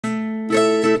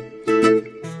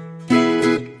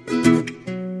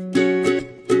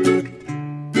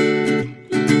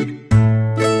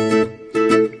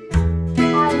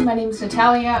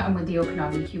Natalia. I'm with the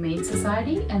Okanagan Humane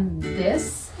Society, and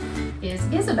this is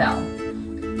Isabelle.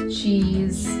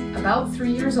 She's about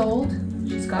 3 years old.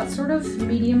 She's got sort of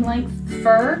medium length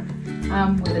fur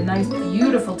with a nice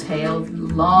beautiful tail,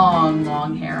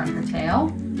 long hair on her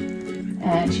tail.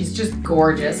 And she's just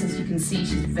gorgeous. As you can see,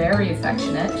 she's very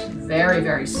affectionate. She's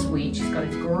very sweet. She's got a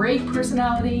great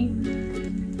personality,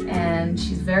 and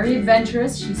she's very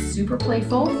adventurous. She's super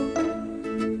playful.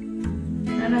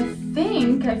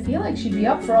 And I feel like she'd be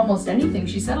up for almost anything.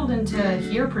 She settled into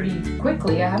here pretty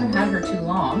quickly. I haven't had her too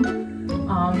long.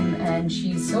 And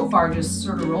she's so far just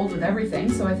sort of rolled with everything.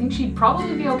 So I think she'd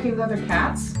probably be okay with other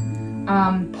cats.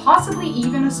 Possibly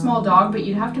even a small dog, but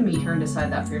you'd have to meet her and decide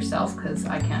that for yourself because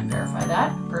I can't verify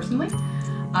that personally.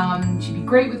 She'd be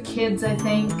great with kids, I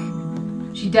think.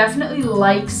 She definitely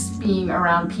likes being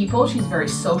around people. She's very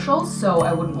social, so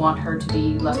I wouldn't want her to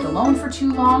be left alone for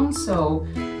too long. So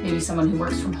maybe someone who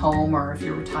works from home, or if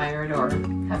you're retired or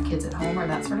have kids at home or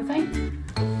that sort of thing.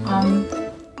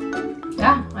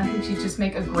 Yeah, I think she'd just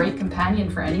make a great companion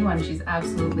for anyone. She's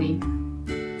absolutely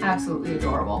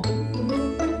adorable.